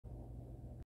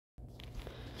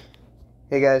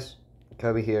Hey guys,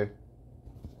 Cubby here.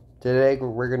 Today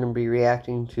we're going to be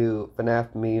reacting to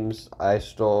FNAF memes I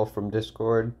stole from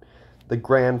Discord. The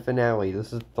grand finale.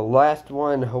 This is the last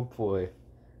one, hopefully.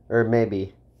 Or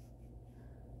maybe.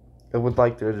 I would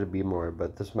like there to be more,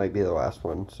 but this might be the last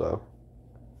one, so.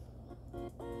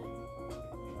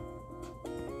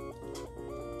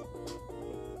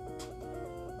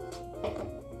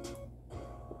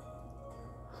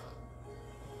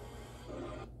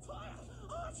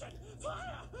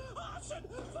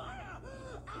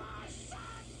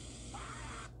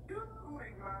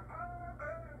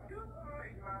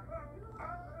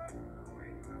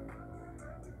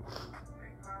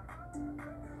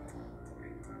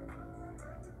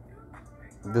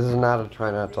 This is not a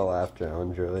try not to laugh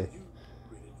challenge, really.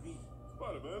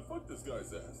 Spider-Man, fuck this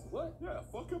guy's ass. What? Yeah,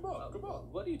 fuck him up. Come on.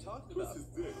 What are you talking about? Twist his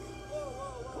dick.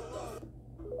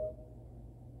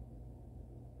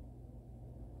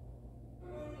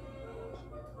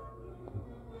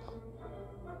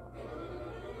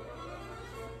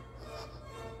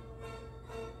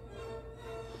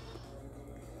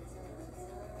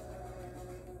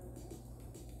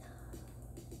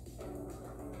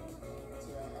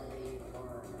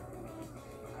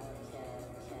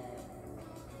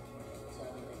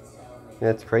 Yeah,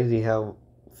 it's crazy how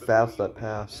fast that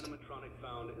passed. Animatronic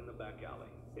found in the back alley.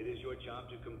 It is your job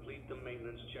to complete the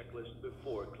maintenance checklist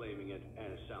before claiming it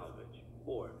as salvage.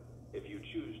 Or, if you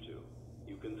choose to,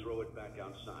 you can throw it back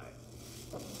outside.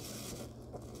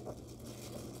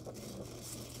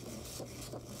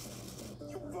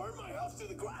 You burned my house to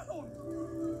the ground!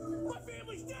 My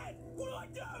family's dead! What do I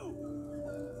do?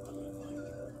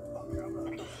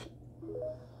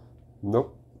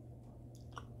 Nope.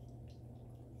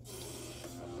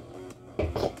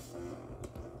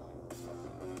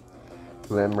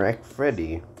 Glamrack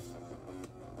Freddy.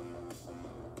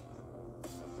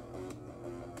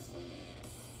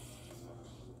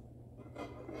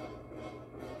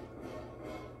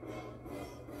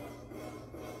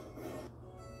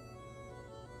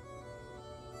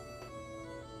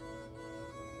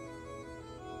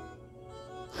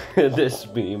 This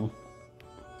meme.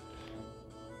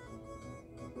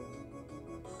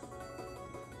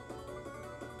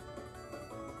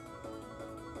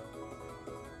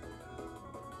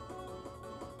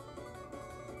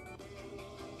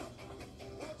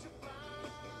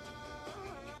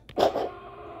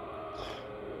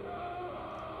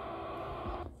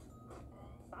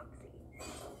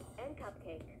 And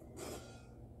cupcake.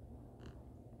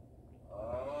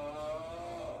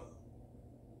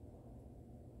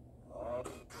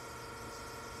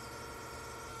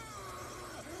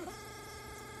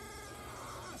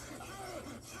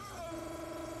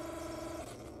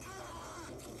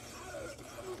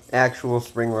 Actual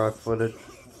Spring Rock footage.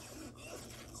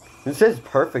 This is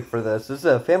perfect for this. This is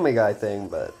a Family Guy thing,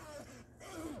 but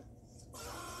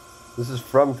this is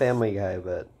from Family Guy,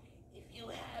 but If you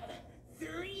have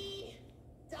 $3,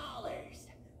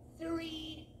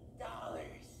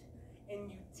 and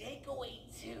you take away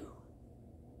 2,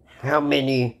 how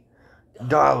many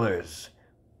dollars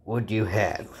would you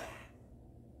have?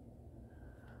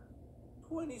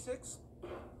 26.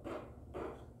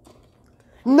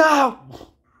 No!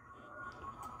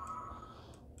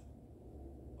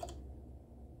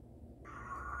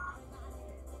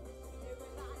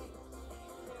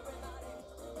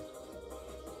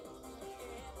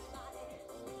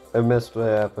 I missed what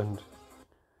happened.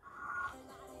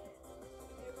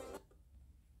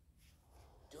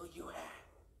 Do you have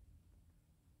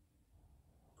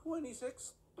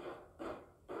 26.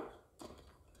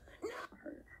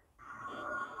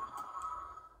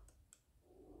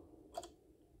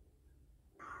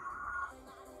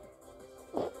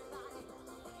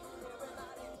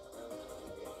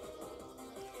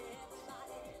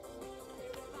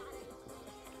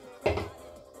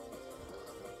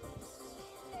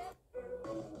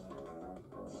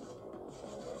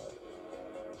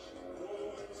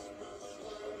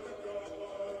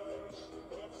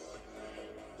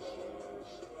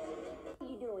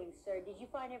 Sir, did you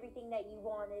find everything that you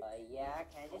wanted? Yeah,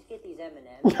 can I just get these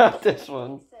M&Ms? Not this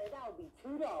one. Sir, that would be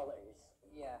 $2.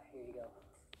 Yeah, here you go.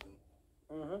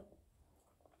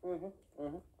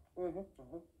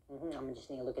 I'm just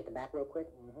need to look at the back real quick.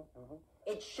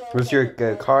 It shows Was your that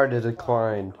the card is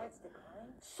declined? card's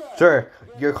declined? Sir,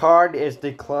 your card is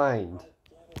declined.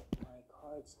 Get it, my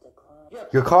card's declined.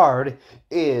 Your card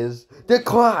is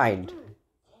declined. Can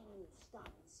you stop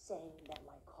saying that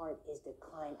my card is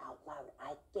declined out loud?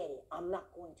 I get it. I'm not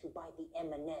going to buy the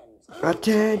M&Ms.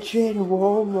 Attention,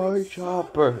 Walmart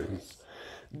shoppers.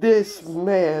 This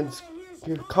man's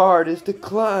card is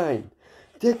declined.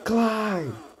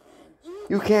 Declined.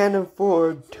 You can't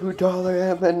afford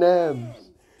 $2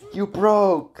 M&Ms. You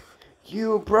broke.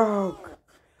 You broke.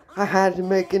 I had to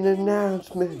make an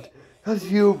announcement. 'Cause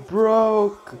you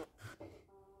broke.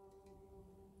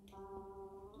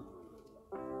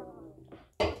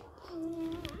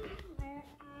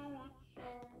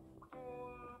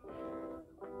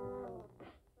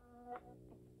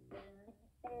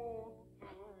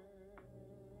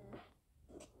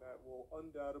 That will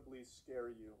undoubtedly scare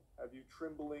you, have you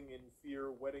trembling in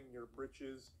fear, wetting your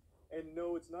britches. And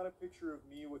no, it's not a picture of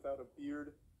me without a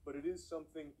beard, but it is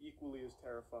something equally as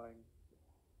terrifying.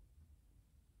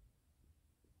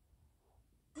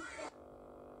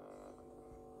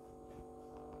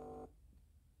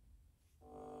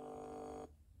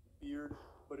 Beard,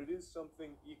 but it is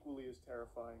something equally as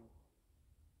terrifying.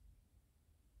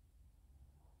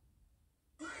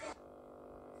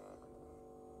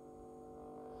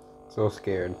 So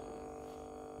scared.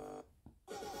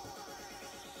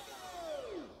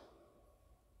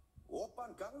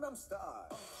 Oppan Gangnam Style.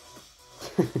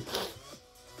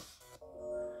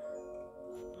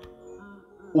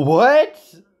 What?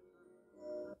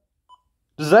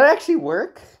 Does that actually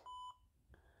work?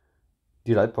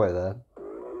 Dude, I'd play that.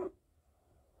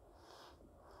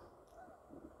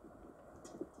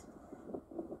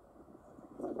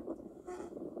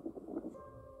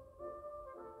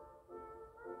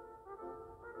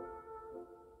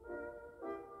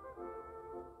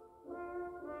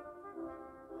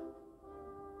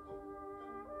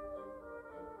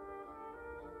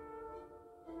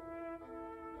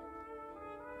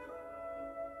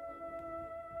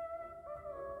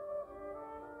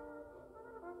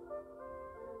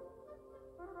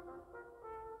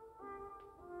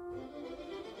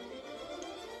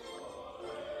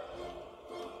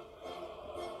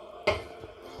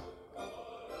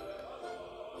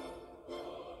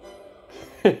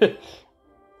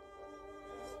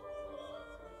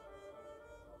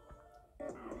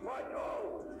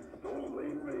 Michael, don't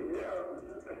leave me here.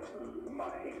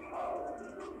 Michael,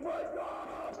 Michael.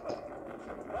 I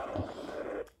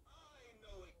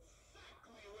know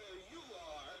exactly where you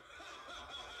are.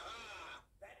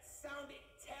 That sounded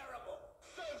terrible.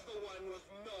 Says the one with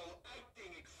no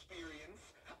acting experience.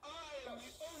 I am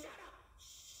the only... Shut up!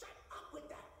 Shut up with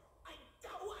that! I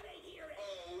don't want to hear it!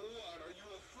 Oh, what? Are you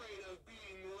afraid of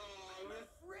being wrong? I'm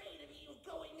afraid of you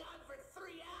going on for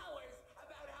 3 hours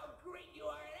about how great you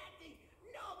are at acting.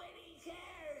 Nobody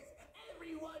cares!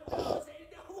 Everyone knows and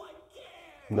no one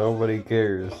cares! Nobody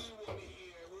cares. Anyone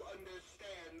here who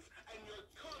understands, and you're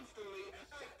constantly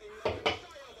acting like a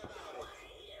child about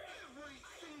it. Every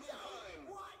single time.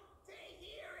 Want to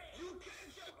hear it! You can't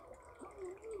just...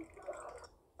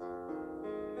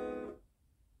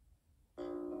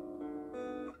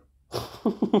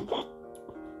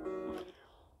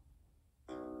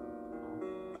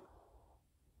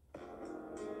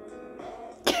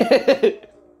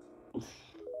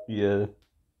 Yeah.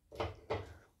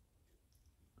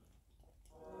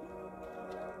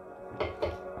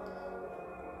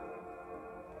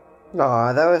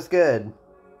 Aw, that was good.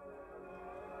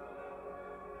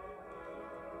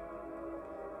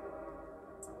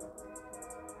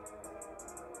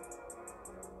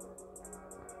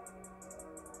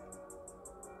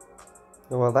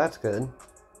 Well, that's good.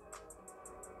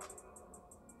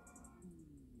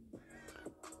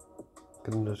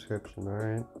 Good description,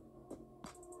 alright.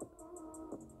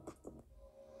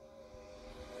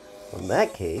 In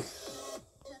that case...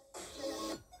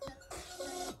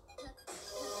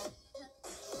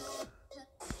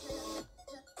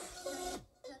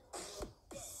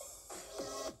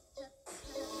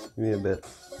 Give me a bit.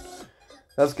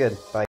 That's good. Bye.